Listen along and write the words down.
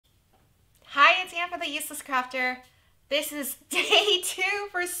the Useless Crafter. This is day 2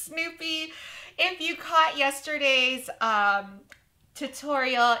 for Snoopy. If you caught yesterday's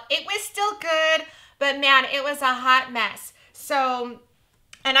tutorial, it was still good, but man, it was a hot mess. So,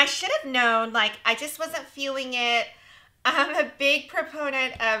 and I should have known, like, I just wasn't feeling it. I'm a big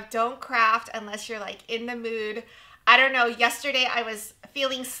proponent of don't craft unless you're like in the mood. I don't know, yesterday I was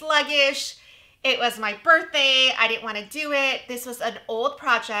feeling sluggish. It was my birthday. I didn't want to do it. This was an old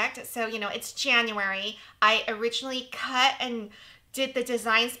project. So, you know, it's January. I originally cut and did the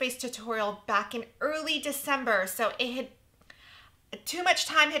Design Space tutorial back in early December. So it had, too much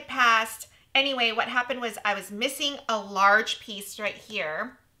time had passed. Anyway, what happened was I was missing a large piece right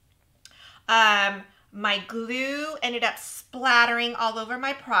here. My glue ended up splattering all over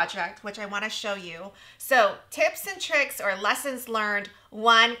my project, which I want to show you. So tips and tricks or lessons learned.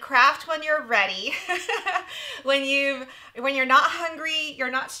 1, craft when you're ready. when you're not hungry,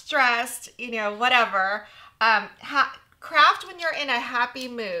 you're not stressed, you know, whatever. Craft when you're in a happy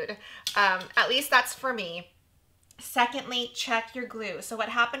mood. At least that's for me. Secondly, check your glue. So what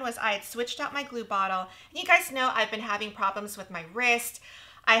happened was I had switched out my glue bottle. And you guys know I've been having problems with my wrist.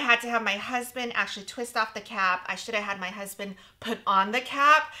 I had to have my husband actually twist off the cap. I should have had my husband put on the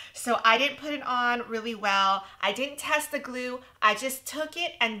cap. So I didn't put it on really well. I didn't test the glue. I just took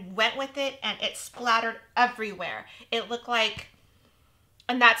it and went with it and it splattered everywhere. It looked like,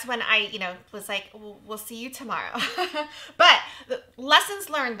 and that's when I, you know, was like, we'll see you tomorrow. But the lessons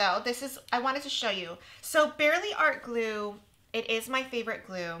learned though, I wanted to show you. So Barely Art Glue, it is my favorite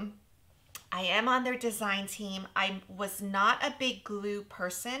glue. I am on their design team. I was not a big glue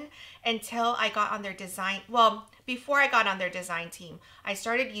person until I got on their design. Well, before I got on their design team, I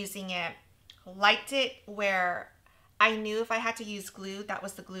started using it, liked it where I knew if I had to use glue, that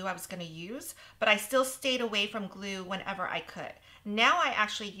was the glue I was going to use, but I still stayed away from glue whenever I could. Now I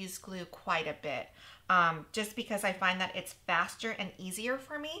actually use glue quite a bit, just because I find that it's faster and easier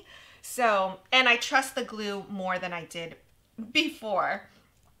for me. So, and I trust the glue more than I did before.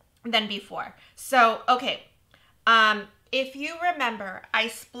 So, okay. If you remember, I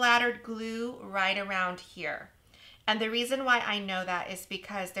splattered glue right around here. And the reason why I know that is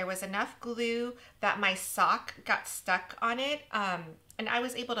because there was enough glue that my sock got stuck on it. And I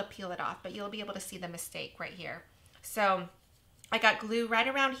was able to peel it off, but you'll be able to see the mistake right here. So I got glue right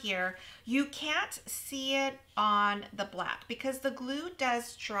around here. You can't see it on the black because the glue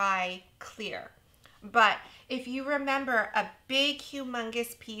does dry clear. But if you remember, a big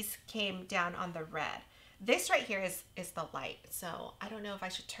humongous piece came down on the red. This right here is the light. So I don't know if I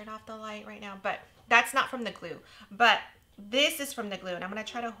should turn off the light right now, but that's not from the glue. But this is from the glue, and I'm going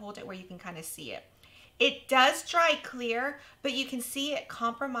to try to hold it where you can kind of see it. It does dry clear, but you can see it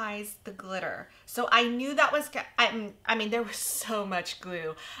compromise the glitter. So I knew that was, I mean, there was so much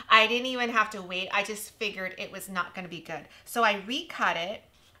glue. I didn't even have to wait. I just figured it was not going to be good. So I recut it.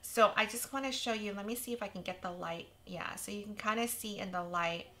 So I just want to show you, let me see if I can get the light. Yeah, so you can kind of see in the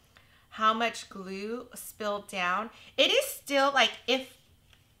light how much glue spilled down. It is still like, if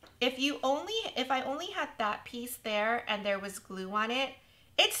I only had that piece there and there was glue on it,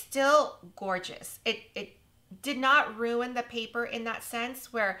 it's still gorgeous. It did not ruin the paper in that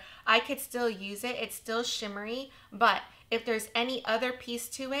sense where I could still use it. It's still shimmery, but if there's any other piece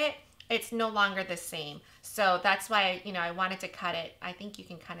to it, it's no longer the same. So that's why, you know, I wanted to cut it. I think you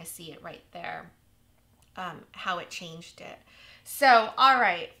can kind of see it right there, how it changed it. So, all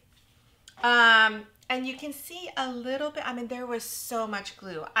right. And you can see a little bit, I mean, there was so much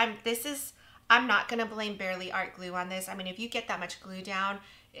glue. I'm not going to blame Barely Art Glue on this. I mean, if you get that much glue down,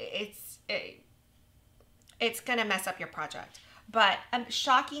 it's going to mess up your project. But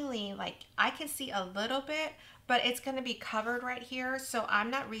shockingly, like, I can see a little bit, but it's going to be covered right here. So I'm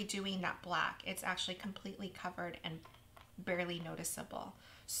not redoing that black. It's actually completely covered and barely noticeable.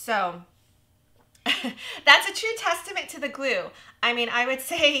 So that's a true testament to the glue. I mean, I would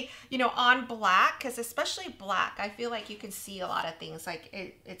say, you know, on black, because especially black, I feel like you can see a lot of things. Like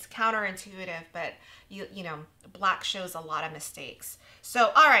it's counterintuitive, but you know, black shows a lot of mistakes.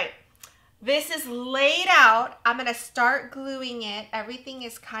 So, all right. This is laid out. I'm going to start gluing it. Everything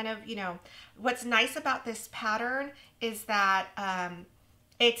is kind of, you know, what's nice about this pattern is that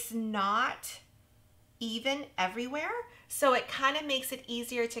it's not even everywhere. So it kind of makes it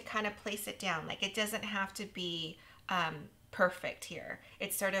easier to kind of place it down. Like it doesn't have to be perfect here.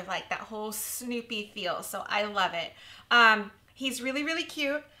 It's sort of like that whole Snoopy feel. So I love it. He's really, really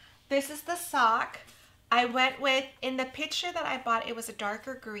cute. This is the sock. I went with, in the picture that I bought, it was a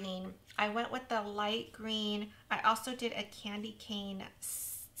darker green. I went with the light green. I also did a candy cane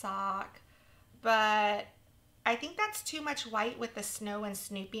sock, but I think that's too much white with the snow and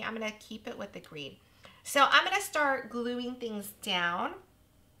Snoopy. I'm gonna keep it with the green. So I'm going to start gluing things down.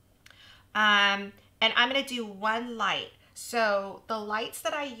 And I'm going to do one light. So the lights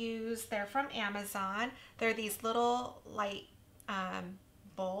that I use, they're from Amazon. They're these little light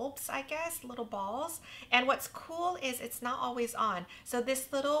bulbs, I guess, little balls. And what's cool is it's not always on. So this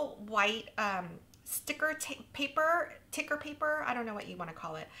little white ticker paper, I don't know what you want to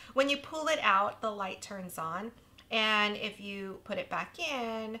call it. When you pull it out, the light turns on. And if you put it back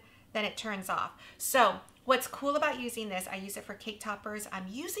in, then it turns off. So what's cool about using this, I use it for cake toppers. I'm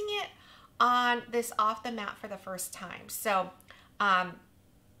using it on this off the mat for the first time. So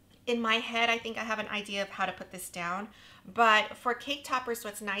in my head, I think I have an idea of how to put this down. But for cake toppers,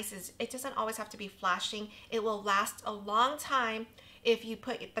 what's nice is it doesn't always have to be flashing. It will last a long time if you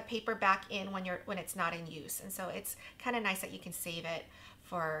put the paper back in when it's not in use. And so it's kind of nice that you can save it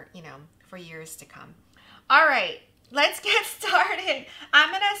for, you know, for years to come. All right, let's get started.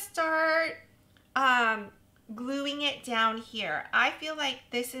 I'm gonna start gluing it down here. I feel like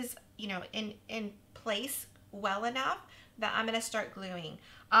this is, you know, in place well enough that I'm gonna start gluing.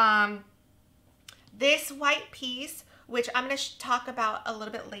 This white piece, which I'm gonna talk about a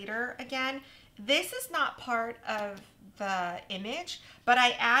little bit later again, this is not part of the image, but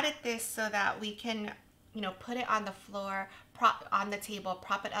I added this so that we can, you know, put it on the floor, on the table,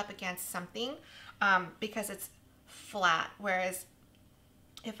 prop it up against something, because it's flat. Whereas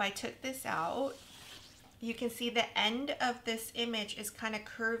if I took this out, you can see the end of this image is kind of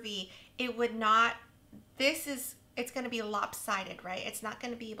curvy. It would not, it's going to be lopsided, right? It's not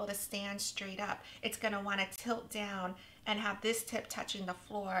going to be able to stand straight up. It's going to want to tilt down and have this tip touching the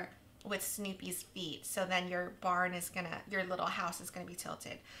floor with Snoopy's feet. So then your barn is going to, your little house is going to be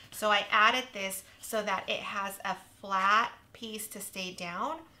tilted. So I added this so that it has a flat piece to stay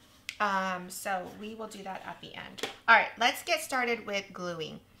down. So we will do that at the end. All right, let's get started with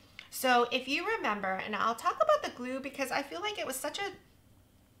gluing. So if you remember, and I'll talk about the glue because I feel like it was such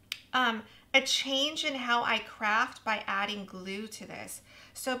a change in how I craft by adding glue to this.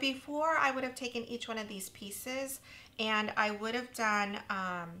 So before I would have taken each one of these pieces and I would have done,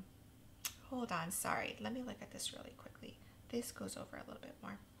 hold on, sorry. Let me look at this really quickly. This goes over a little bit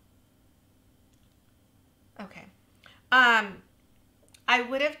more. Okay. I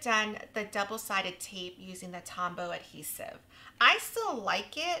would have done the double-sided tape using the Tombow adhesive. I still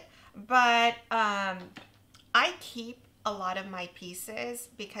like it, but I keep a lot of my pieces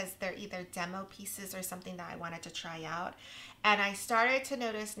because they're either demo pieces or something that I wanted to try out. And I started to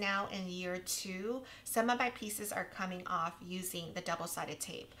notice now in year 2, some of my pieces are coming off using the double-sided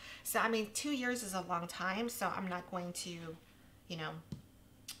tape. So, I mean, 2 years is a long time, so I'm not going to, you know,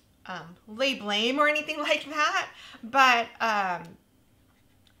 lay blame or anything like that. But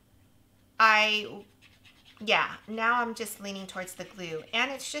now I'm just leaning towards the glue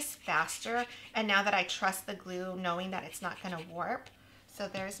and it's just faster. And now that I trust the glue, knowing that it's not going to warp. So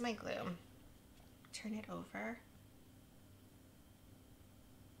there's my glue. Turn it over.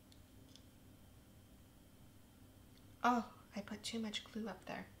 Oh, I put too much glue up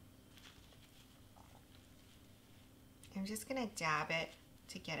there. I'm just going to dab it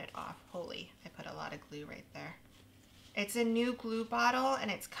to get it off. Holy, I put a lot of glue right there. It's a new glue bottle and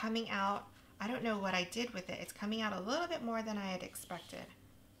it's coming out. I don't know what I did with it. It's coming out a little bit more than I had expected.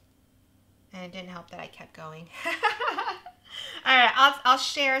 And it didn't help that I kept going. All right, I'll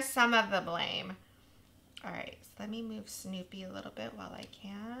share some of the blame. All right, so let me move Snoopy a little bit while I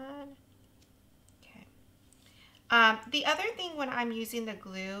can. Okay. The other thing when I'm using the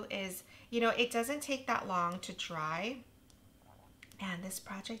glue is, you know, it doesn't take that long to dry. And this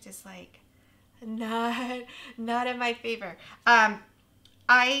project is like not in my favor.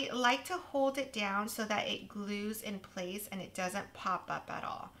 I like to hold it down so that it glues in place and it doesn't pop up at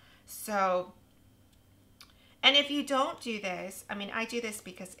all. So, and if you don't do this, I mean, I do this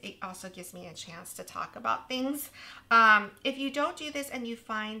because it also gives me a chance to talk about things. If you don't do this and you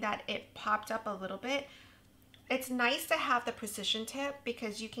find that it popped up a little bit, it's nice to have the precision tip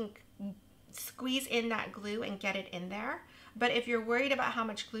because you can squeeze in that glue and get it in there. But if you're worried about how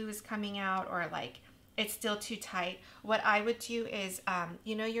much glue is coming out or like it's still too tight, what I would do is,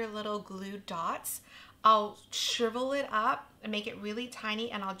 you know, your little glue dots, I'll shrivel it up and make it really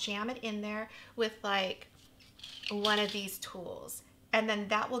tiny and I'll jam it in there with like one of these tools. And then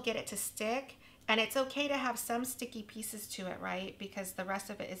that will get it to stick. And it's okay to have some sticky pieces to it, right? Because the rest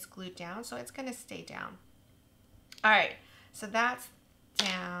of it is glued down, so it's gonna stay down. All right, so that's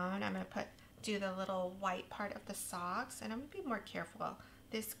down. I'm gonna do the little white part of the socks and I'm gonna be more careful.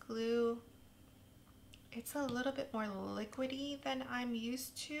 This glue, it's a little bit more liquidy than I'm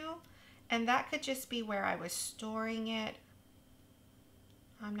used to, and that could just be where I was storing it.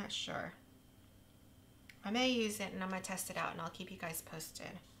 I'm not sure. I may use it and I'm gonna test it out and I'll keep you guys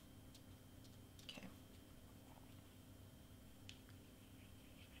posted. Okay.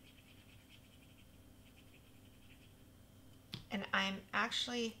 And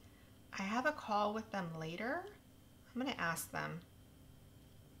I have a call with them later. I'm gonna ask them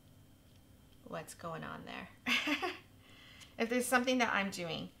what's going on there. If there's something that I'm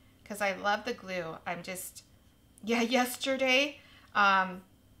doing, because I love the glue. I'm just, yeah, yesterday,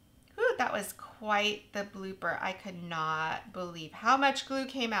 whew, that was quite the blooper. I could not believe how much glue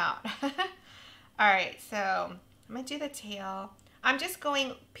came out. All right, so I'm gonna do the tail. I'm just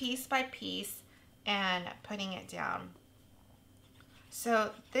going piece by piece and putting it down.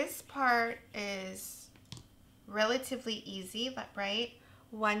 So this part is relatively easy, right?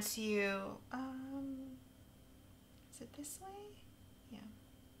 Once you, is it this way? Yeah.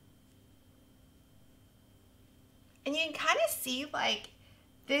 And you can kind of see like,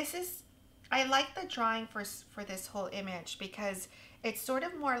 this is, I like the drawing for this whole image because it's sort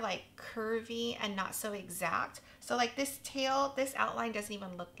of more like curvy and not so exact. So like this tail, this outline doesn't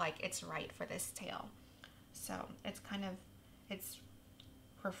even look like it's right for this tail. So it's kind of, it's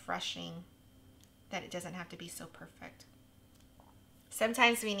refreshing that it doesn't have to be so perfect.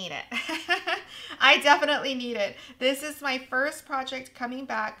 Sometimes we need it. I definitely need it. This is my first project coming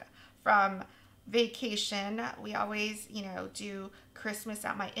back from vacation. We always, you know, do Christmas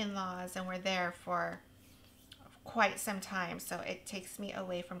at my in-laws and we're there for quite some time. So it takes me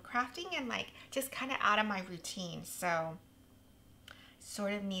away from crafting and like just kind of out of my routine. So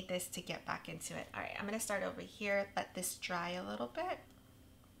sort of need this to get back into it. All right, I'm going to start over here, let this dry a little bit.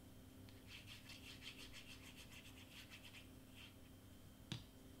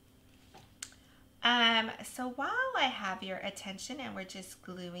 So while I have your attention and we're just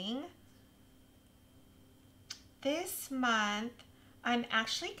gluing, this month I'm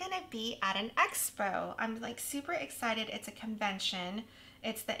actually gonna be at an expo. I'm like super excited. It's a convention.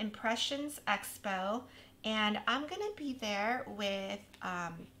 It's the Impressions Expo, and I'm gonna be there with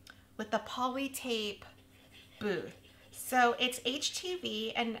the Polytape booth. So it's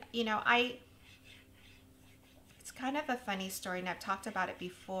HTV, and you know, it's kind of a funny story, and I've talked about it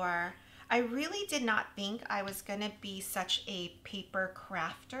before. I really did not think I was gonna be such a paper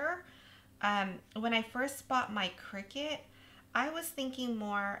crafter. When I first bought my Cricut, I was thinking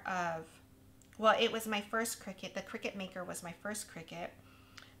more of, well, it was my first Cricut. The Cricut Maker was my first Cricut.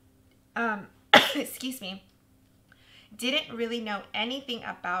 Excuse me. Didn't really know anything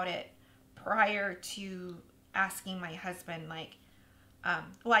about it prior to asking my husband, like,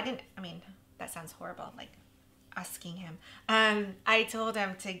 well, I mean, that sounds horrible, like asking him. I told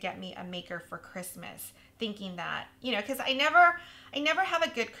him to get me a maker for Christmas, thinking that, you know, because I never have a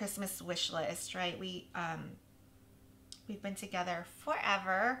good Christmas wish list, right? We've been together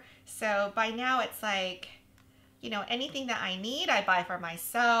forever, so by now it's like, you know, anything that I need, I buy for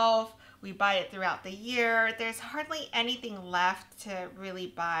myself. We buy it throughout the year. There's hardly anything left to really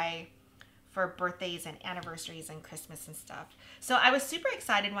buy for birthdays and anniversaries and Christmas and stuff. So I was super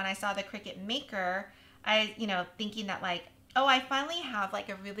excited when I saw the Cricut Maker. You know, thinking that like, oh, I finally have like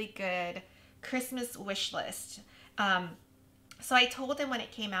a really good Christmas wish list. So I told him when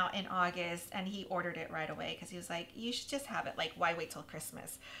it came out in August, and he ordered it right away because he was like, you should just have it. Like, why wait till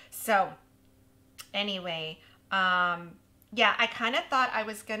Christmas? So anyway, yeah, I kind of thought I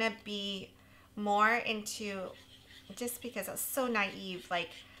was going to be more into, just because I was so naive, like,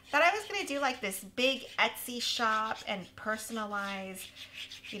 that I was going to do like this big Etsy shop and personalize,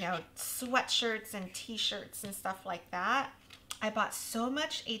 you know, sweatshirts and t-shirts and stuff like that. I bought so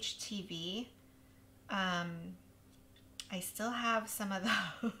much HTV. I still have some of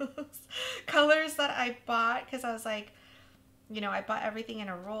those colors that I bought because I was like, you know, I bought everything in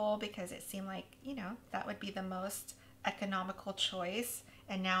a roll because it seemed like, you know, that would be the most economical choice.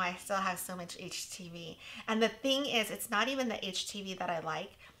 And now I still have so much HTV. And the thing is, it's not even the HTV that I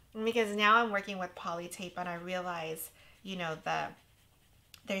like, because now I'm working with Polytape and I realize, you know,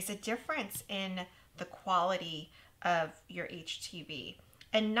 there's a difference in the quality of your HTV.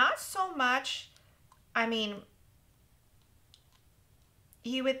 And not so much, I mean,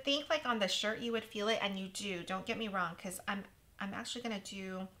 you would think like on the shirt you would feel it, and you do. Don't get me wrong, because I'm actually going to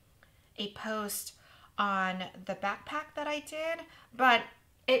do a post on the backpack that I did, but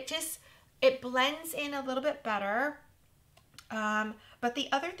it blends in a little bit better. But the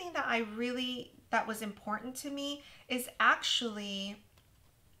other thing that was important to me is actually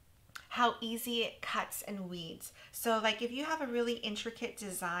how easy it cuts and weeds. So like if you have a really intricate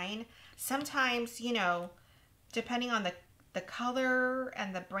design, sometimes, you know, depending on the color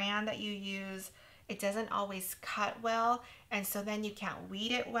and the brand that you use, it doesn't always cut well, and so then you can't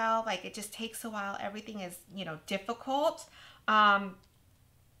weed it well. Like, it just takes a while. Everything is, you know, difficult.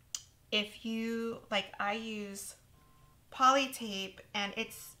 If you, like, I use poly tape, and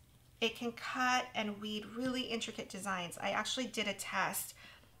it can cut and weed really intricate designs. I actually did a test,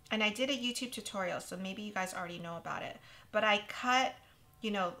 and I did a YouTube tutorial, so maybe you guys already know about it. But I cut,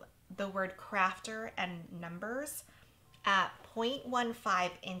 you know, the word crafter and numbers at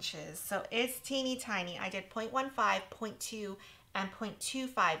 0.15 inches. So it's teeny tiny. I did 0.15, 0.2, and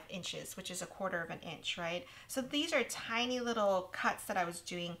 0.25 inches, which is a quarter of an inch, right? So these are tiny little cuts that I was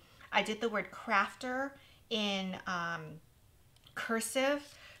doing. I did the word crafter in cursive.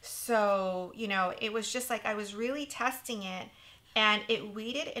 So, you know, it was just like I was really testing it, and it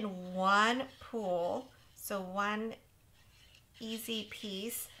weeded in one pool. So one easy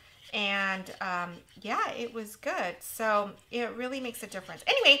piece. And yeah, it was good. So it really makes a difference.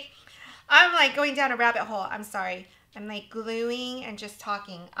 Anyway, I'm like going down a rabbit hole. I'm sorry. I'm like gluing and just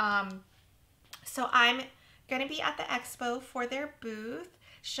talking. So I'm going to be at the expo for their booth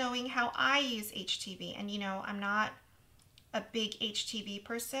showing how I use HTV. And you know, I'm not a big HTV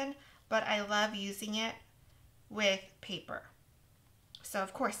person, but I love using it with paper. So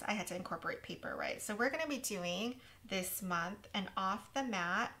of course I had to incorporate paper, right? So we're going to be doing this month an off the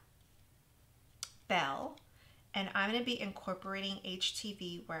mat bell, and I'm going to be incorporating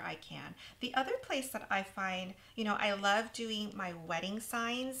HTV where I can. The other place that I find, you know, I love doing my wedding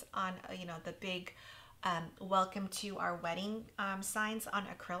signs on, you know, the big welcome to our wedding signs on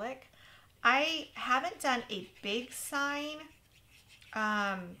acrylic. I haven't done a big sign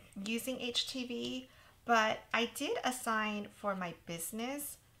using HTV, but I did a sign for my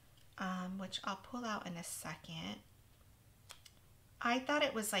business, which I'll pull out in a second. I thought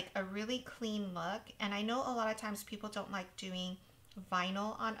it was like a really clean look, and I know a lot of times people don't like doing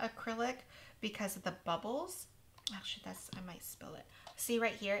vinyl on acrylic because of the bubbles. Actually, I might spill it. See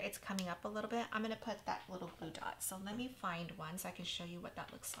right here, it's coming up a little bit. I'm gonna put that little glue dot. So let me find one so I can show you what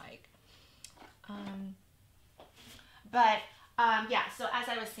that looks like. Yeah, so as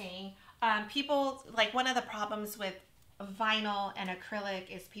I was saying, people, like, one of the problems with vinyl and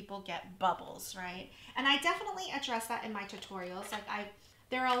acrylic is people get bubbles, right? And I definitely address that in my tutorials. Like,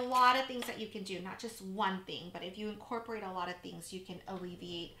 there are a lot of things that you can do, not just one thing, but if you incorporate a lot of things, you can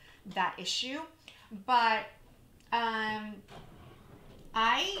alleviate that issue. But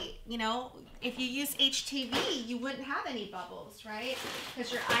you know, if you use HTV, you wouldn't have any bubbles, right?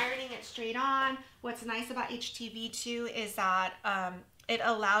 Because you're ironing it straight on. What's nice about HTV too is that it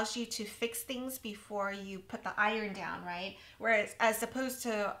allows you to fix things before you put the iron down, right? Whereas as opposed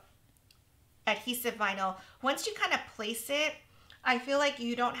to adhesive vinyl, once you kind of place it, I feel like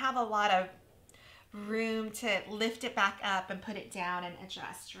you don't have a lot of room to lift it back up and put it down and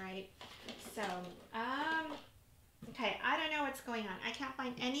adjust, right? So, okay, I don't know what's going on. I can't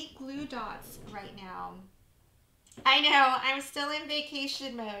find any glue dots right now. I know, I'm still in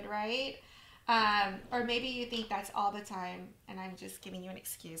vacation mode, right? Or maybe you think that's all the time and I'm just giving you an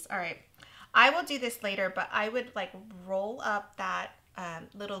excuse. All right, I will do this later, but I would like roll up that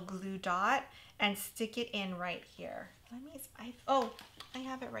little glue dot and stick it in right here. I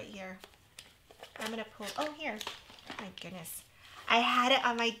have it right here. I'm gonna pull, oh, here. Oh my goodness. I had it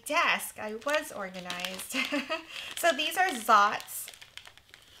on my desk. I was organized. So these are Zots.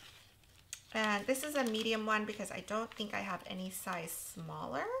 And this is a medium one because I don't think I have any size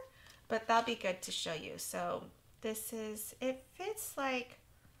smaller, but that'll be good to show you. So this is, it fits like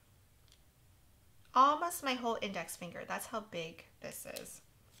almost my whole index finger. That's how big this is.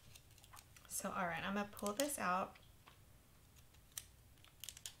 So, all right, I'm gonna pull this out.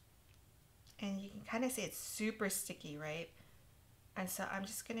 And you can kind of see it's super sticky, right? And so I'm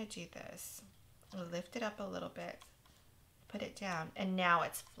just gonna do this. Lift it up a little bit, put it down, and now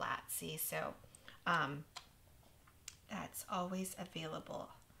it's flat, see? So that's always available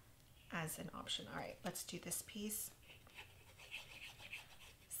as an option. All right, let's do this piece.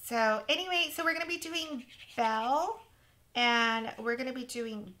 So anyway, so we're gonna be doing Belle, and we're gonna be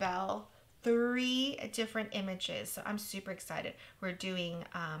doing Belle 3 different images. So I'm super excited. We're doing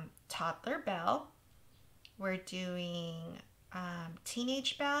toddler Belle. We're doing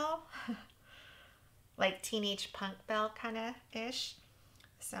teenage Belle, like teenage punk Belle kind of ish.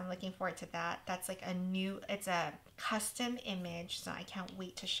 So I'm looking forward to that. That's like it's a custom image. So I can't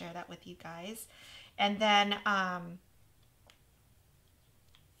wait to share that with you guys. And then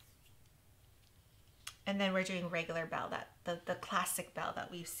we're doing regular Belle, the classic Belle that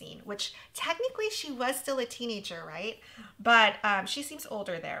we've seen, which technically she was still a teenager, right? But she seems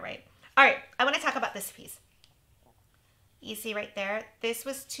older there, right? All right, I want to talk about this piece. You see right there, this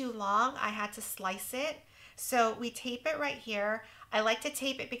was too long. I had to slice it. So we tape it right here. I like to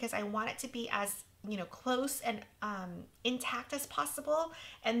tape it because I want it to be as, you know, close and intact as possible.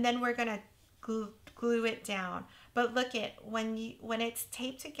 And then we're gonna glue it down. But look at when it's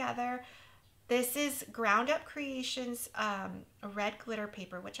taped together. This is Ground Up Creations red glitter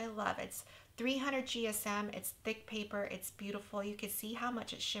paper, which I love. It's 300 GSM. It's thick paper. It's beautiful. You can see how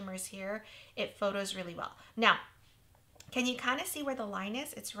much it shimmers here. It photos really well. Now, can you kind of see where the line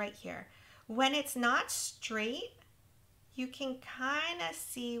is? It's right here. When it's not straight, you can kind of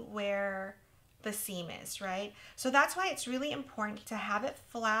see where the seam is, right? So that's why it's really important to have it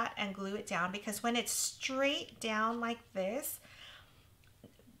flat and glue it down, because when it's straight down like this,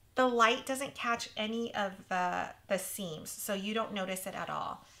 the light doesn't catch any of the seams, so you don't notice it at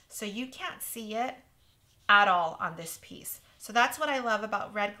all. So you can't see it at all on this piece. So that's what I love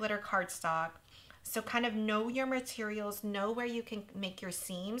about red glitter cardstock. So kind of know your materials, know where you can make your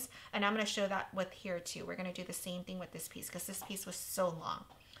seams. And I'm going to show that with here too. We're going to do the same thing with this piece because this piece was so long.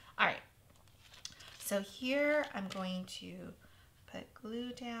 All right. So here I'm going to put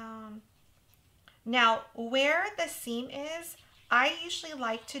glue down. Now where the seam is, I usually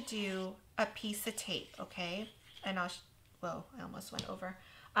like to do a piece of tape, okay? And whoa, I almost went over.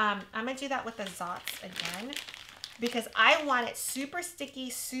 I'm going to do that with the Zots again, because I want it super sticky,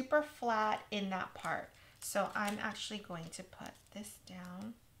 super flat in that part. So I'm actually going to put this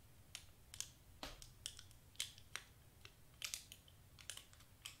down.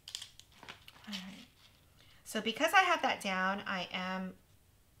 All right. So because I have that down, I am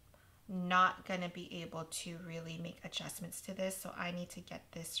not going to be able to really make adjustments to this. So I need to get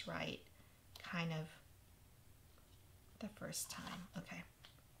this right kind of the first time. Okay.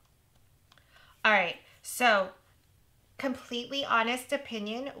 All right. So completely honest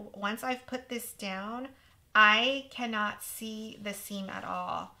opinion, once I've put this down, I cannot see the seam at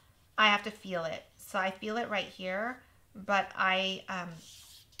all. I have to feel it. So I feel it right here, but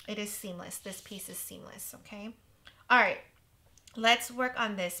it is seamless. This piece is seamless, okay? All right, let's work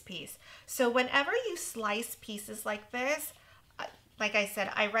on this piece. So whenever you slice pieces like this, like I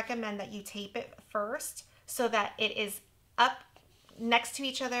said, I recommend that you tape it first so that it is up next to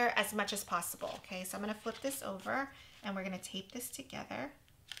each other as much as possible, okay? So I'm gonna flip this over and we're gonna tape this together.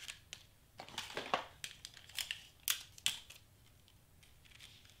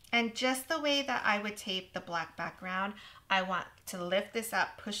 And just the way that I would tape the black background, I want to lift this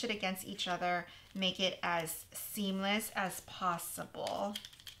up, push it against each other, make it as seamless as possible.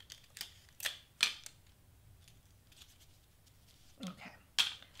 Okay,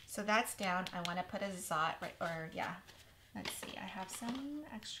 so that's down. I want to put a Zot right, or yeah, let's see, I have some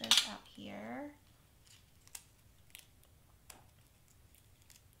extras out here.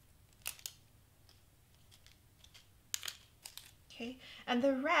 Okay, and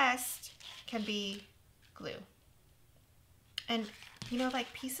the rest can be glue. And you know,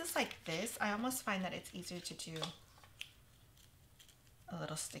 like pieces like this, I almost find that it's easier to do a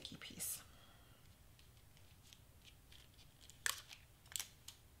little sticky piece.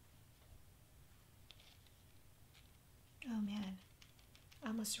 Oh man, I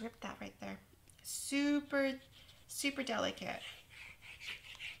almost ripped that right there. Super, super delicate.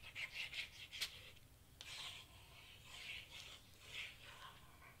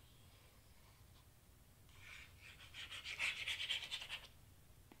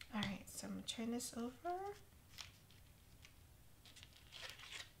 All right, so I'm gonna turn this over.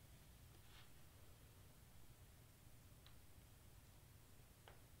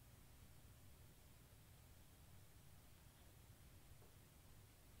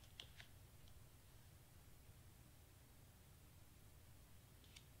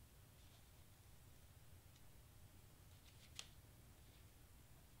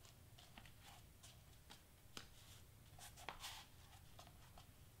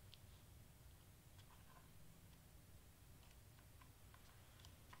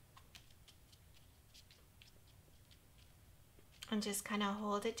 And just kind of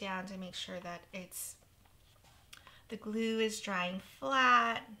hold it down to make sure that the glue is drying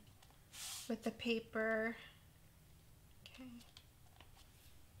flat with the paper. Okay.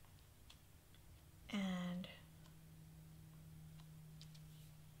 And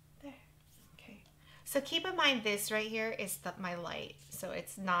there. Okay. So keep in mind this right here is my light. So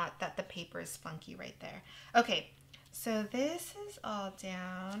it's not that the paper is funky right there. Okay. So this is all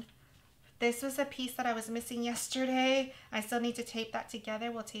down. This was a piece that I was missing yesterday. I still need to tape that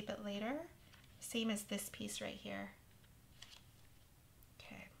together. We'll tape it later. Same as this piece right here.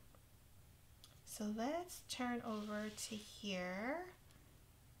 Okay. So let's turn over to here.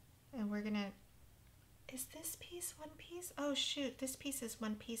 And we're gonna Is this piece one piece? Oh shoot, this piece is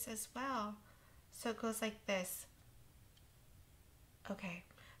one piece as well. So it goes like this. Okay,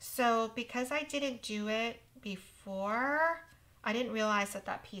 so because I didn't do it before, I didn't realize that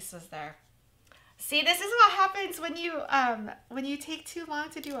that piece was there. See, this is what happens when you take too long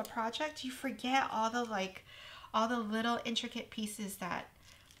to do a project. You forget all the little intricate pieces that,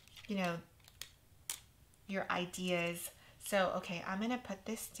 you know, your ideas. So, okay, I'm gonna put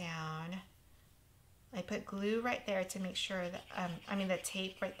this down. I put glue right there to make sure that, the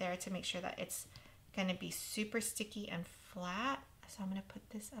tape right there to make sure that it's gonna be super sticky and flat. So I'm gonna put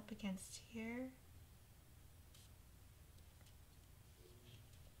this up against here.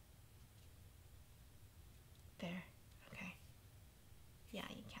 There, okay. Yeah,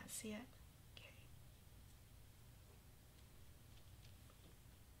 you can't see it. Okay.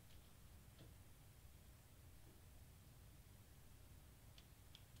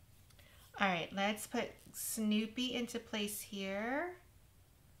 All right, let's put Snoopy into place here.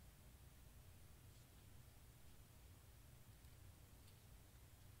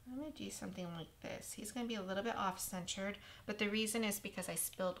 I'm gonna do something like this. He's gonna be a little bit off-centered, but the reason is because I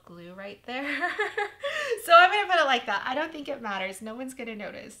spilled glue right there. So I'm gonna put it like that. I don't think it matters. No one's gonna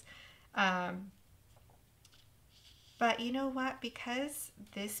notice. But you know what? Because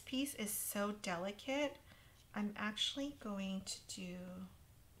this piece is so delicate, I'm actually going to do,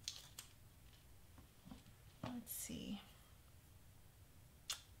 let's see.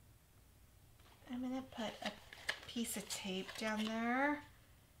 I'm gonna put a piece of tape down there.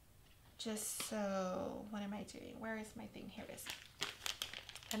 Just so, what am I doing? Where is my thing? Here it is.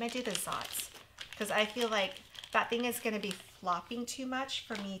 I'm gonna do the zots because I feel like that thing is gonna be flopping too much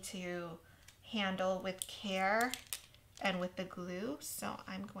for me to handle with care and with the glue. So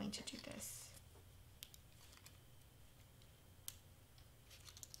I'm going to do this.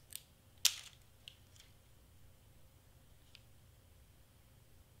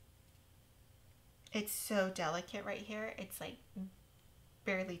 It's so delicate right here. It's like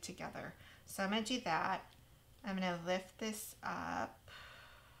barely together. So I'm gonna do that. I'm gonna lift this up.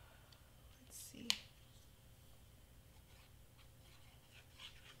 Let's see.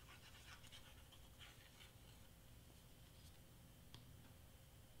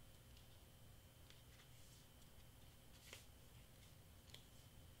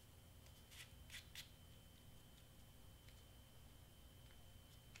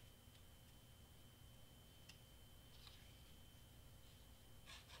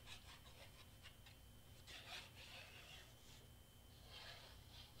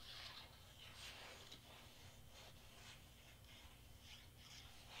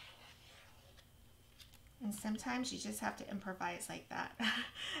 And sometimes you just have to improvise like that,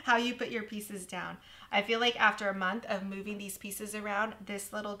 how you put your pieces down. I feel like after a month of moving these pieces around,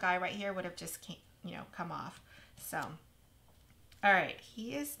 this little guy right here would have just, come off. So, all right,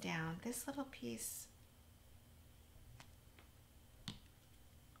 he is down. This little piece.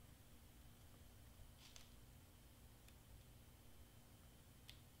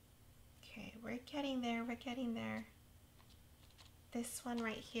 Okay, we're getting there, we're getting there. This one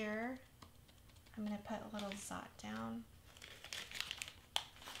right here, I'm gonna put a little zot down.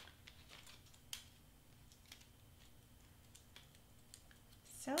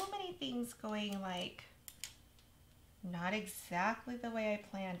 So many things going like not exactly the way I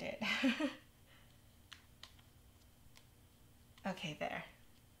planned it. Okay, there.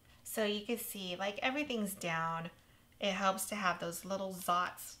 So you can see like everything's down. It helps to have those little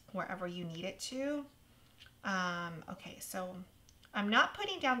zots wherever you need it to. Okay, so I'm not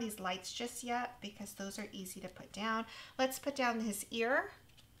putting down these lights just yet because those are easy to put down. Let's put down his ear.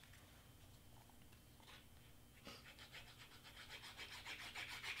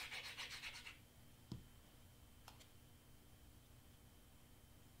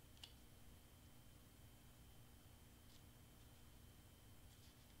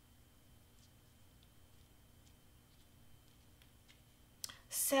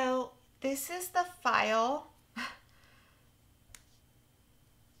 So this is the file.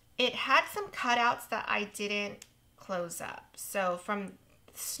 It had some cutouts that I didn't close up. So from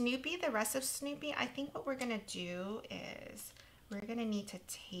Snoopy, the rest of Snoopy, I think what we're gonna do is we're gonna need to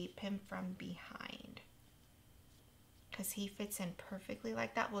tape him from behind because he fits in perfectly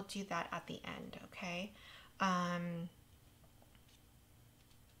like that. We'll do that at the end, okay?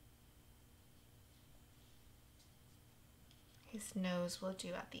 His nose we'll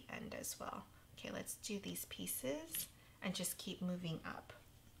do at the end as well. Okay, let's do these pieces and just keep moving up.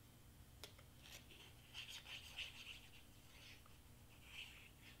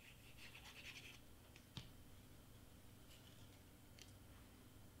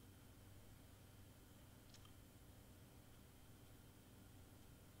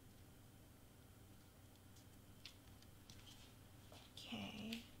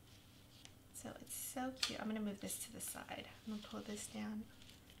 so cute. I'm gonna move this to the side. I'm gonna pull this down.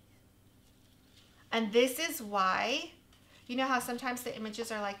 And this is why, you know how sometimes the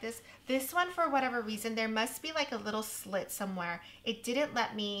images are like this? This one, for whatever reason, there must be like a little slit somewhere. It didn't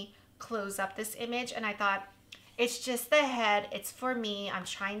let me close up this image, and I thought, it's just the head, it's for me, I'm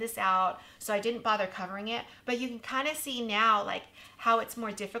trying this out, so I didn't bother covering it. But you can kind of see now like how it's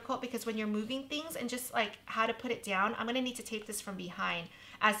more difficult, because when you're moving things and just like how to put it down, I'm gonna need to tape this from behind,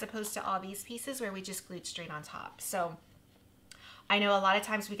 as opposed to all these pieces where we just glued straight on top. So I know a lot of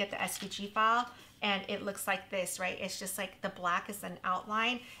times we get the SVG file and it looks like this, right? It's just like the black is an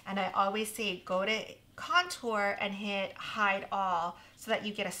outline, and I always say go to contour and hit hide all, so that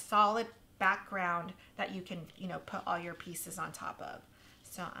you get a solid background that you can, you know, put all your pieces on top of.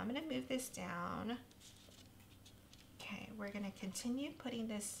 So I'm gonna move this down. Okay, we're gonna continue putting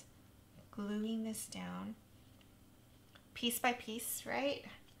this, gluing this down piece by piece, right?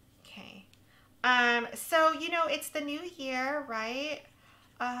 Okay. So, you know, it's the new year, right?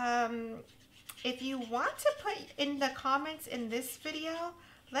 If you want to put in the comments in this video,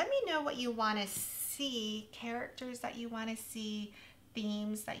 let me know what you want to see, characters that you want to see,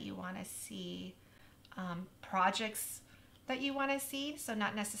 themes that you want to see, projects that you want to see. So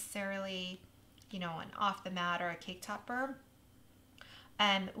not necessarily, you know, an off the mat or a cake topper.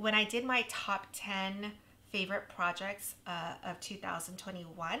 And when I did my top 10 favorite projects of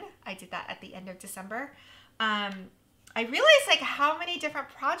 2021, I did that at the end of December. I realized like how many different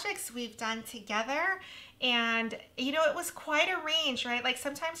projects we've done together, and you know, it was quite a range, right? Like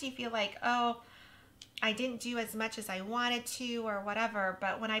sometimes you feel like, oh, I didn't do as much as I wanted to or whatever.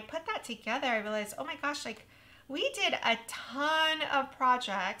 But when I put that together, I realized, oh my gosh, like we did a ton of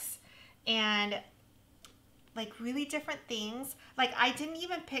projects and like really different things. Like I didn't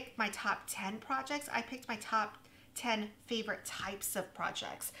even pick my top 10 projects. I picked my top 10 favorite types of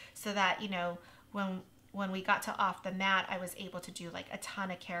projects, so that, you know, when we got to off the mat, I was able to do like a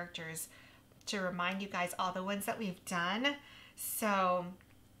ton of characters to remind you guys all the ones that we've done. So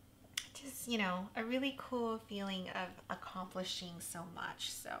just, you know, a really cool feeling of accomplishing so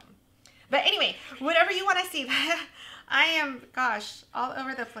much. So, but anyway, whatever you want to see, I am, gosh, all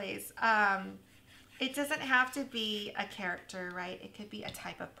over the place. It doesn't have to be a character, right? It could be a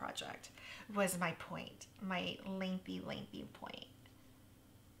type of project, was my point, my lengthy point.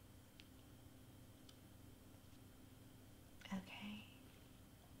 Okay.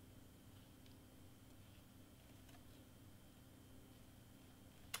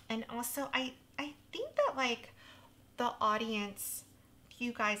 And also, I think that like the audience,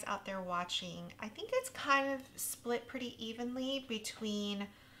 you guys out there watching, I think it's kind of split pretty evenly between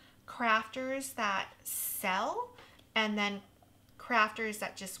crafters that sell and then crafters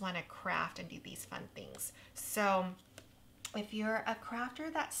that just want to craft and do these fun things. So if you're a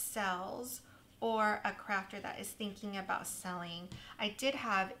crafter that sells or a crafter that is thinking about selling, I did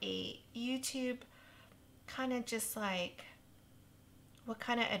have a YouTube kind of just like what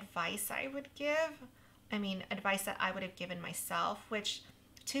kind of advice I would give. I mean, advice that I would have given myself, which,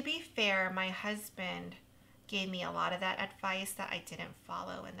 to be fair, my husband gave me a lot of that advice that I didn't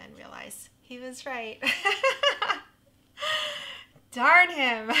follow, and then realized he was right. Darn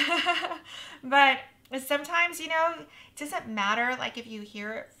him. But sometimes, you know, it doesn't matter, like if you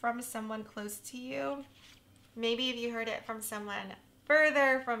hear it from someone close to you. Maybe if you heard it from someone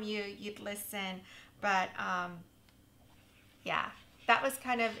further from you, you'd listen. But yeah, that was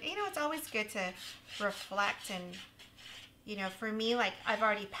kind of, you know, it's always good to reflect. And, you know, for me, like I've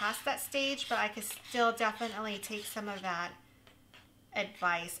already passed that stage, but I could still definitely take some of that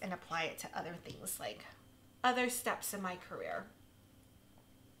advice and apply it to other things, like other steps in my career.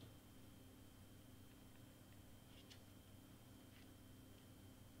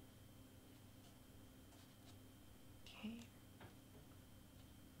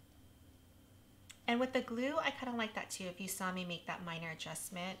 And with the glue, I kind of like that too. If you saw me make that minor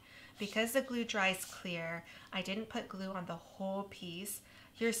adjustment, because the glue dries clear, I didn't put glue on the whole piece.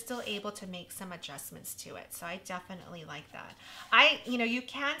 You're still able to make some adjustments to it. So I definitely like that. You know, you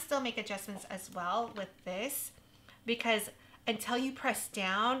can still make adjustments as well with this, because until you press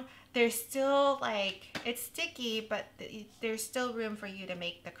down, there's still like, it's sticky, but there's still room for you to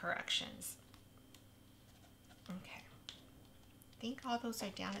make the corrections. Okay. I think all those are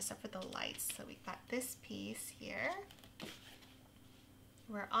down except for the lights. So we've got this piece here.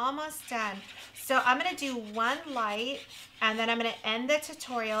 We're almost done. So I'm going to do one light and then I'm going to end the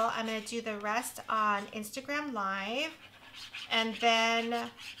tutorial. I'm going to do the rest on Instagram Live. And then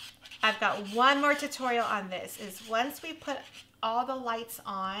I've got one more tutorial on this, is once we put all the lights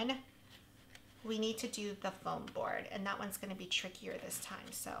on, we need to do the foam board, and that one's going to be trickier this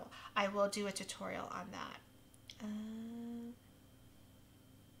time. So I will do a tutorial on that.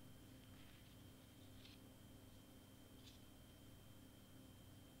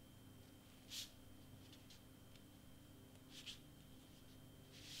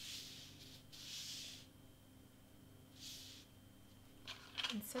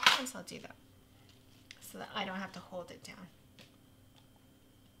 And sometimes I'll do that so that I don't have to hold it down.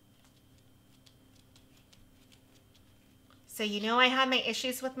 So you know I have my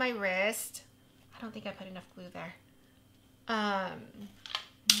issues with my wrist. I don't think I put enough glue there. I'm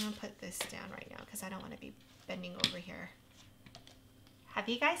gonna put this down right now because I don't want to be bending over here. Have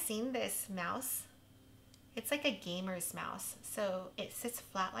you guys seen this mouse? It's like a gamer's mouse. So it sits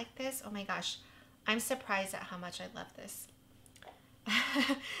flat like this. Oh my gosh, I'm surprised at how much I love this.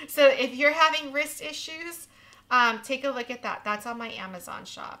 So if you're having wrist issues, take a look at that. That's on my Amazon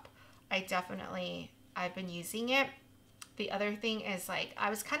shop. I've been using it. The other thing is, like, I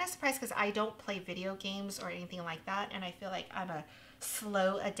was kind of surprised because I don't play video games or anything like that, and I feel like I'm a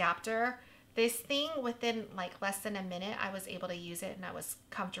slow adapter. This thing, within like less than a minute, I was able to use it and I was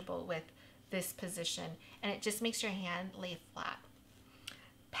comfortable with this position, and it just makes your hand lay flat.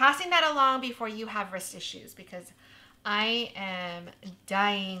 Passing that along before you have wrist issues, because I am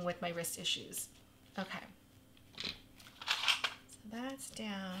dying with my wrist issues. Okay, so that's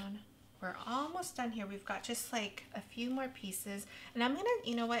down. We're almost done here. We've got just like a few more pieces, and I'm gonna,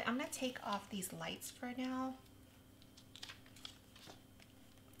 you know what, I'm gonna take off these lights for now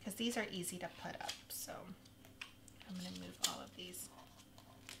because these are easy to put up. So I'm gonna move all of these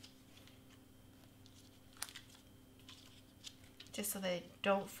just so they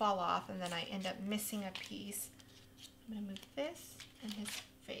don't fall off and then I end up missing a piece. I'm gonna move this and his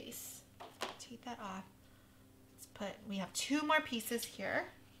face. Take that off. We have two more pieces here.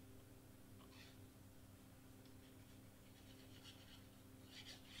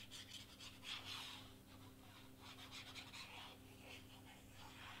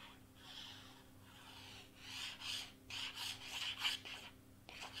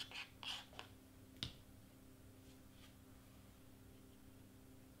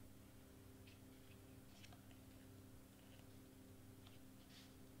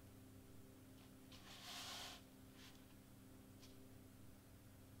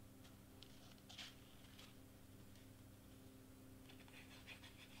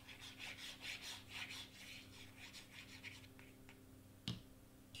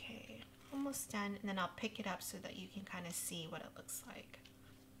 Almost done, and then I'll pick it up so that you can kind of see what it looks like.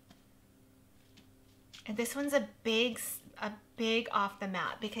 And this one's a big off the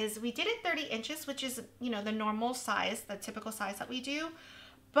mat because we did it 30 inches, which is, you know, the normal size, the typical size that we do,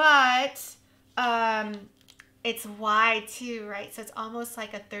 but it's wide too, right? So it's almost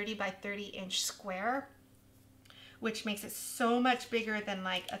like a 30 by 30 inch square, which makes it so much bigger than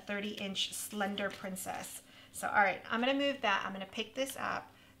like a 30-inch slender princess. So all right, I'm gonna move that. I'm gonna pick this up.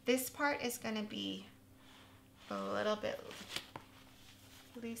 This part is going to be a little bit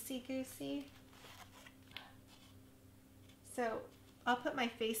loosey-goosey. So I'll put my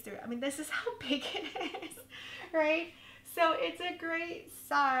face through it. I mean, this is how big it is, right? So it's a great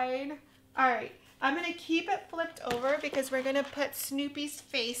sign. All right, I'm going to keep it flipped over because we're going to put Snoopy's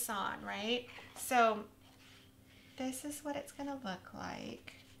face on, right? So this is what it's going to look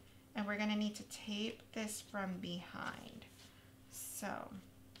like. And we're going to need to tape this from behind. So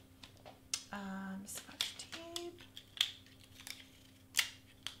Scotch tape.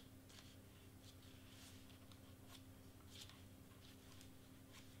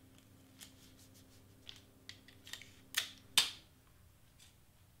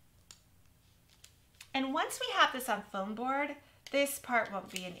 And once we have this on foam board, this part won't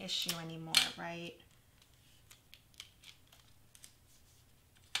be an issue anymore, right?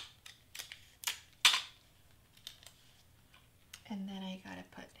 And then I gotta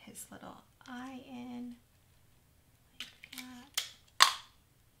put his little eye in like that.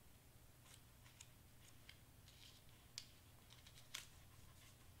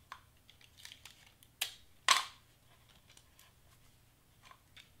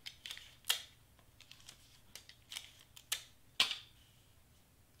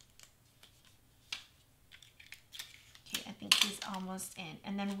 Okay, I think he's almost in.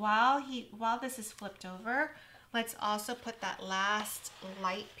 And then while this is flipped over, let's also put that last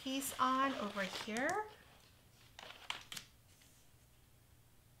light piece on over here.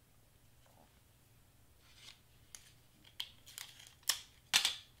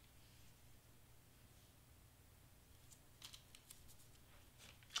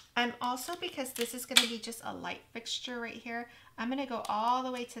 And also, because this is going to be just a light fixture right here, I'm going to go all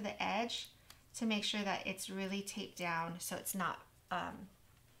the way to the edge to make sure that it's really taped down so it's not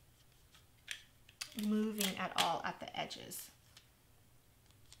moving at all at the edges.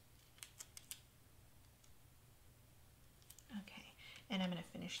 Okay, and I'm going to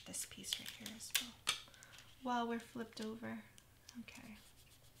finish this piece right here as well while we're flipped over. Okay.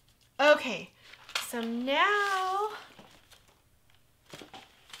 Okay, so now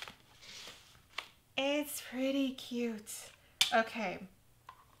it's pretty cute. Okay,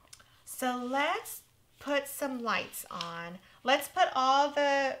 so let's put some lights on. Let's put all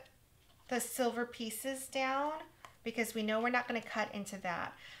the silver pieces down because we know we're not going to cut into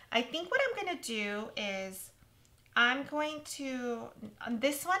that. I think what I'm going to do is I'm going to, on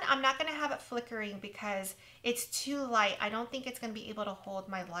this one, I'm not going to have it flickering because it's too light. I don't think it's going to be able to hold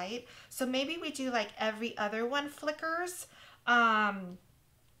my light. So maybe we do like every other one flickers. So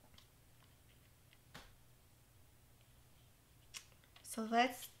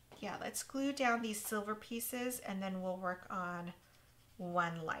let's glue down these silver pieces and then we'll work on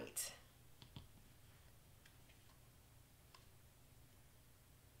one light.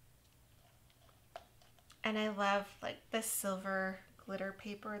 And I love like the silver glitter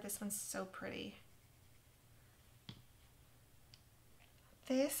paper. This one's so pretty.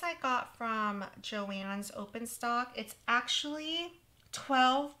 This I got from Joann's Open Stock. It's actually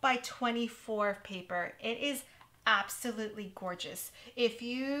 12 by 24 paper. It is absolutely gorgeous. If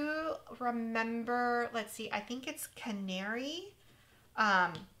you remember, let's see, I think it's Canary.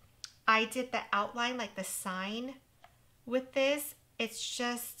 I did the outline, like the sign with this.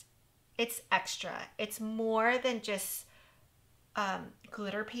 It's extra. It's more than just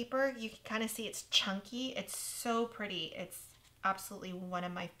glitter paper. You can kind of see it's chunky. It's so pretty. It's absolutely one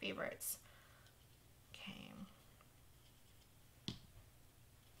of my favorites. Okay.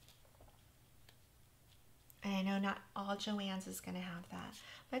 And I know not all Joann's is going to have that.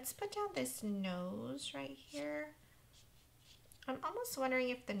 Let's put down this nose right here. I'm almost wondering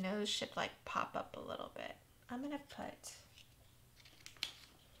if the nose should like pop up a little bit. I'm going to put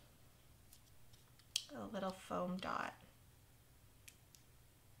a little foam dot.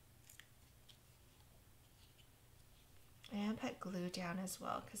 And put glue down as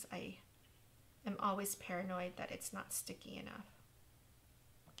well because I am always paranoid that it's not sticky enough.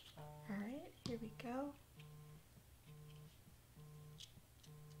 All right, here we go.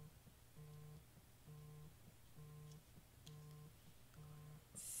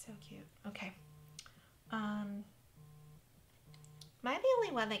 So cute. Okay. Am I the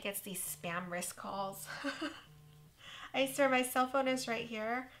only one that gets these spam risk calls? I swear my cell phone is right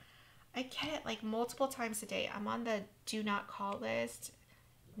here. I get it like multiple times a day. I'm on the do not call list.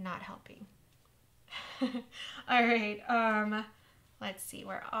 Not helping. All right. Let's see.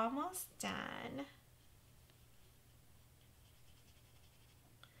 We're almost done.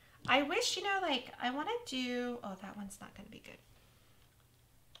 I wish, you know, like I want to do, oh, that one's not going to be good.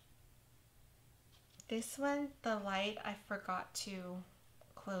 This one, the light, I forgot to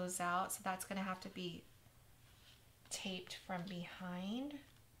close out, so that's going to have to be taped from behind.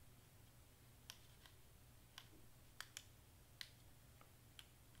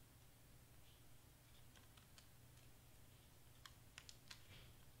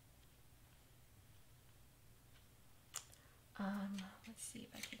 Let's see if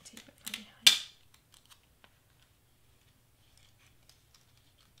I can tape it from behind.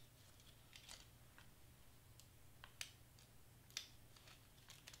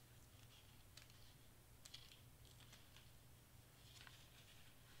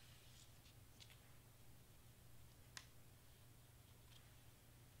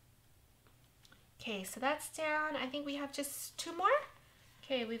 Okay, so that's down. I think we have just two more.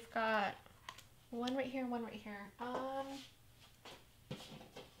 Okay, we've got one right here and one right here.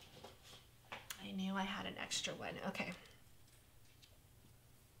 I knew I had an extra one. Okay.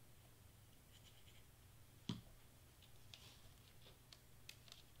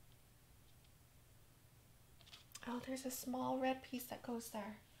 Oh, there's a small red piece that goes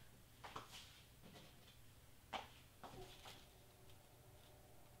there.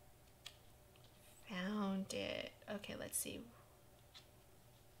 Found it. Okay, let's see.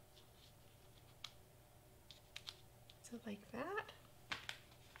 So like that.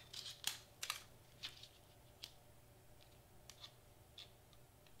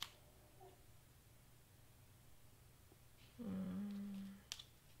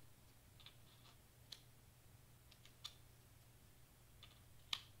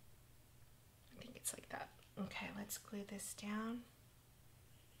 I think it's like that. Okay, let's glue this down.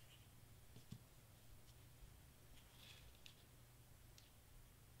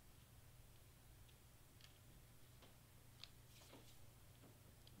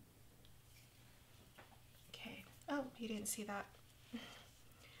 you didn't see that.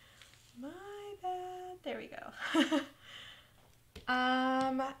 My bad. There we go.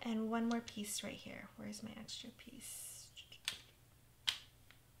 And one more piece right here. Where's my extra piece?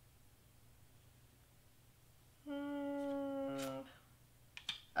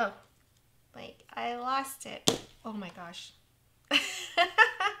 Oh, like I lost it. Oh my gosh.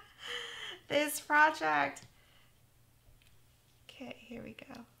 This project. Okay, here we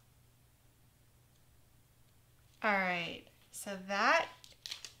go. All right, so that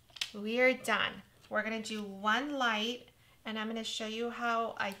we are done. We're gonna do one light, and I'm gonna show you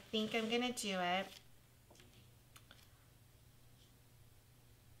how I think I'm gonna do it.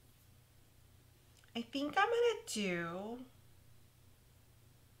 I think I'm gonna do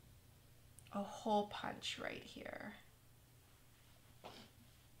a hole punch right here.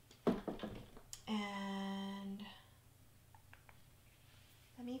 And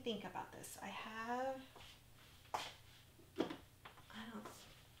let me think about this. I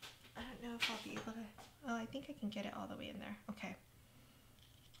don't know if I'll be able to, oh, I think I can get it all the way in there. Okay.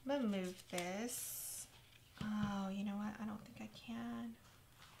 I'm gonna move this. Oh, you know what? I don't think I can.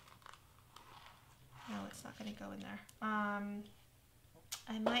 No, it's not gonna go in there.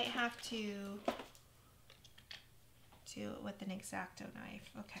 I might have to do it with an X-Acto knife.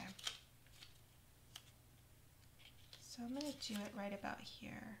 Okay. So I'm gonna do it right about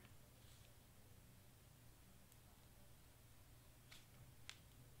here.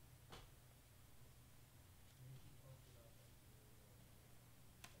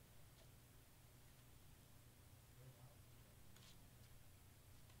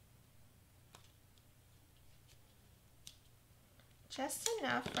 Just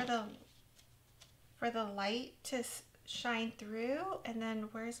enough for the light to shine through. And then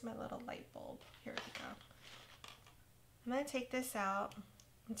where's my little light bulb? Here we go. I'm gonna take this out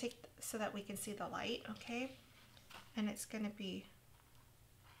and take so that we can see the light, okay? And it's gonna be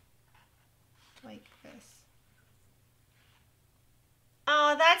like this.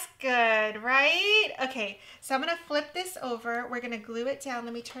 Oh, that's good, right? Okay, so I'm gonna flip this over. We're gonna glue it down.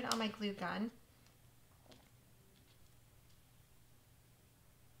 Let me turn on my glue gun.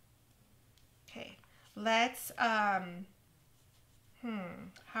 Okay, let's, how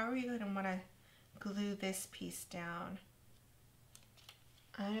are we gonna wanna glue this piece down?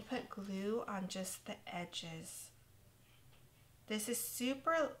 I'm gonna put glue on just the edges. This is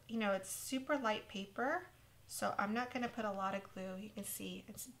super, you know, it's super light paper, so I'm not gonna put a lot of glue. You can see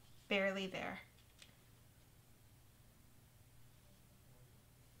it's barely there.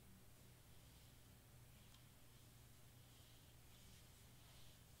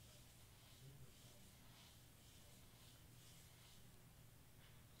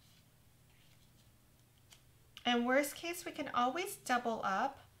 And worst case, we can always double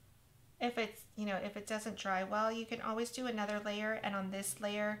up. If it's, you know, if it doesn't dry well, you can always do another layer. And on this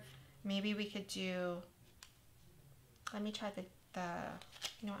layer, maybe we could do, let me try the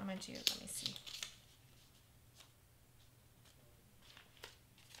you know what I'm gonna do? Let me see.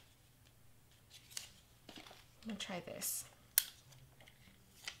 I'm gonna try this.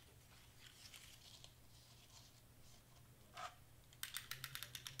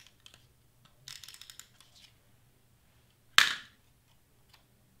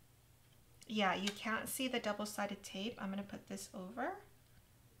 Yeah, you can't see the double-sided tape. I'm gonna put this over.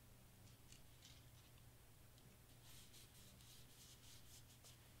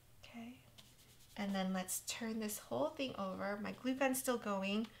 Okay, and then let's turn this whole thing over. My glue gun's still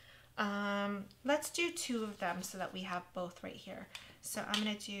going. Let's do 2 of them so that we have both right here. So I'm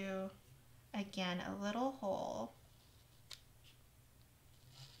gonna do, again, a little hole.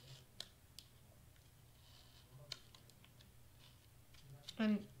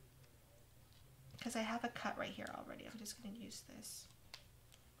 And because I have a cut right here already, I'm just gonna use this.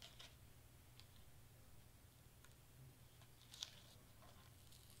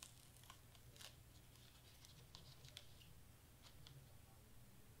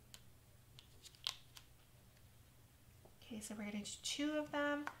 Okay, so we're gonna do 2 of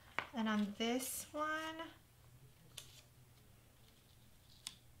them. And on this one,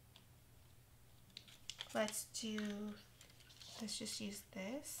 let's just use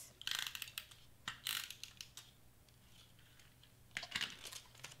this.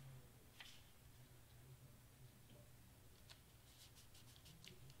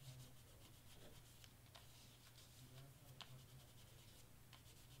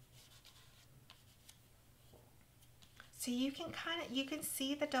 So you can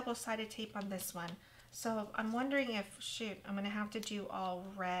see the double-sided tape on this one. So I'm wondering if, shoot, I'm gonna have to do all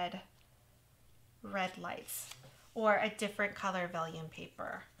red lights or a different color vellum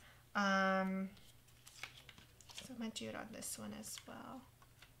paper. So So I'm going to do it on this one as well.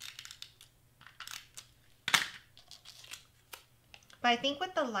 But I think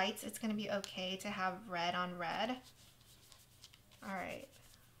with the lights, it's going to be okay to have red on red. All right.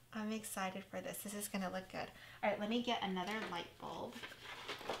 I'm excited for this. This is going to look good. All right, let me get another light bulb.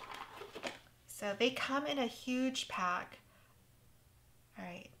 So they come in a huge pack. All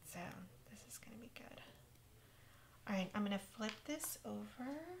right, so this is going to be good. All right, I'm going to flip this over.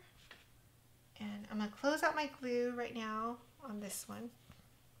 And I'm going to close out my glue right now on this one.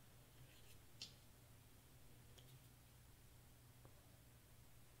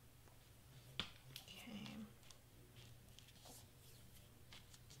 Okay.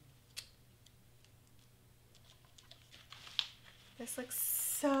 This looks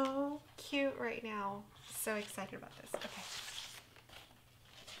so cute right now. So excited about this. Okay.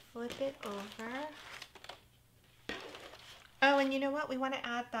 Flip it over. Oh, and you know what? We want to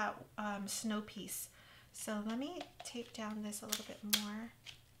add that snow piece. So let me tape down this a little bit more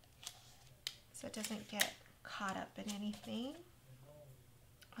so it doesn't get caught up in anything.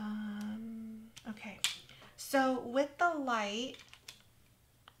 Okay. So with the light,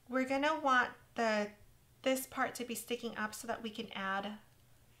 we're going to want this part to be sticking up so that we can add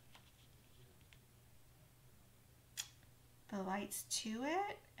the lights to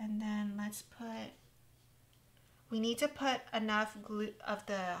it. And then let's we need to put enough glue of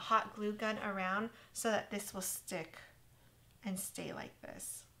the hot glue gun around so that this will stick and stay like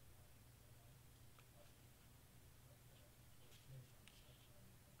this.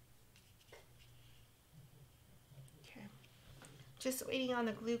 Okay. Just waiting on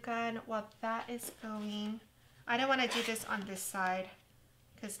the glue gun while that is going. I don't want to do this on this side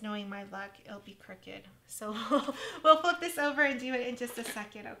because knowing my luck, it'll be crooked. So we'll flip this over and do it in just a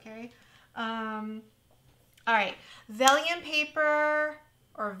second, okay? All right, vellum paper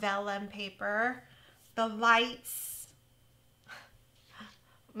or vellum paper, the lights,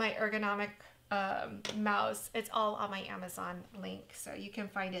 my ergonomic mouse, it's all on my Amazon link, so you can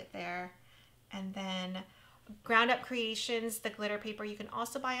find it there. And then Ground Up Creations, the glitter paper, you can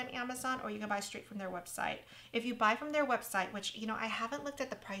also buy on Amazon or you can buy straight from their website. If you buy from their website, which, you know, I haven't looked at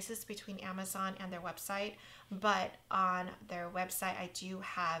the prices between Amazon and their website, but on their website, I do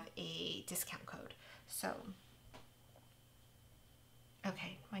have a discount code. So,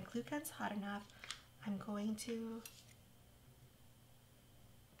 okay, my glue gun's hot enough. I'm going to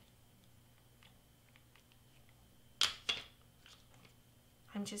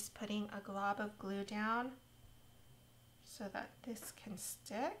I'm just putting a glob of glue down so that this can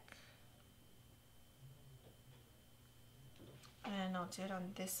stick. And I'll do it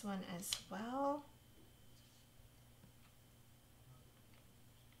on this one as well.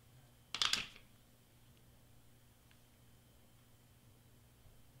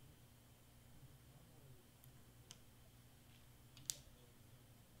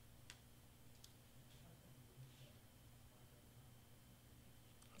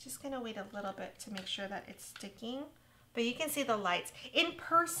 Just gonna wait a little bit to make sure that it's sticking, but you can see the lights. In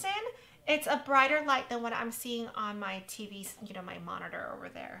person, it's a brighter light than what I'm seeing on my TV, you know, my monitor over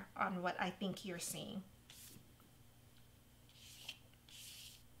there, on what I think you're seeing.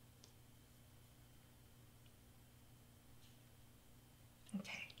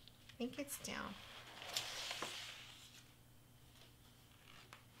 Okay, I think it's down.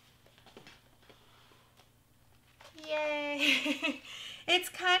 Yay! It's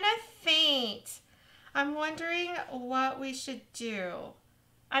kind of faint. I'm wondering what we should do.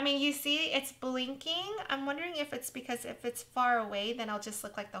 I mean, you see it's blinking. I'm wondering if it's because if it's far away, then I'll just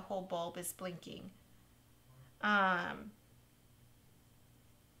look like the whole bulb is blinking.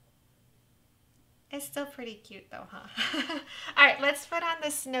 It's still pretty cute though, huh? All right, let's put on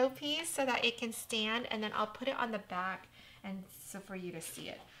the snow piece so that it can stand, and then I'll put it on the back and so for you to see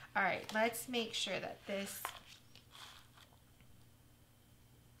it. All right, let's make sure that this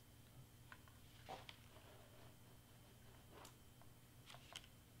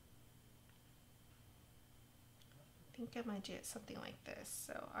I think I might do it something like this.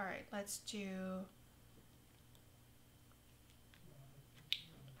 So, all right, let's do,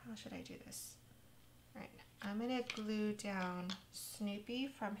 how should I do this? All right, I'm gonna glue down Snoopy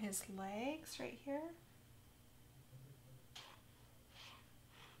from his legs right here.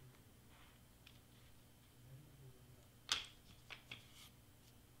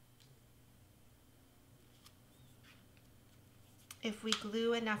 If we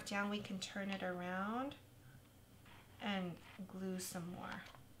glue enough down, we can turn it around and glue some more.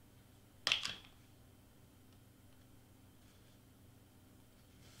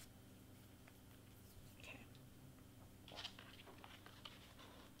 Okay.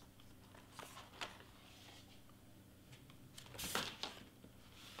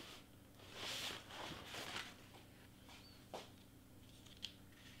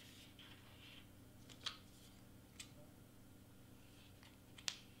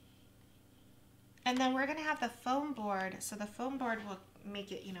 And then we're gonna have the foam board, so the foam board will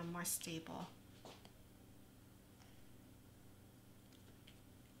make it, you know, more stable.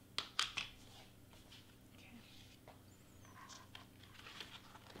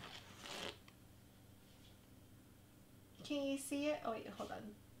 Can you see it? Oh wait, hold on.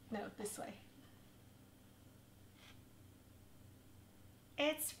 No, this way.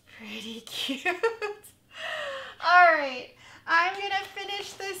 It's pretty cute. All right, I'm gonna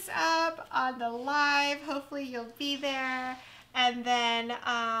finish this up on the live. Hopefully you'll be there. And then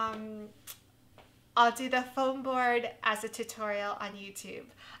I'll do the foam board as a tutorial on YouTube.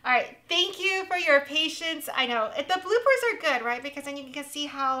 All right, thank you for your patience. I know, the bloopers are good, right? Because then you can see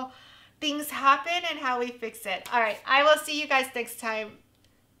how things happen and how we fix it. All right, I will see you guys next time.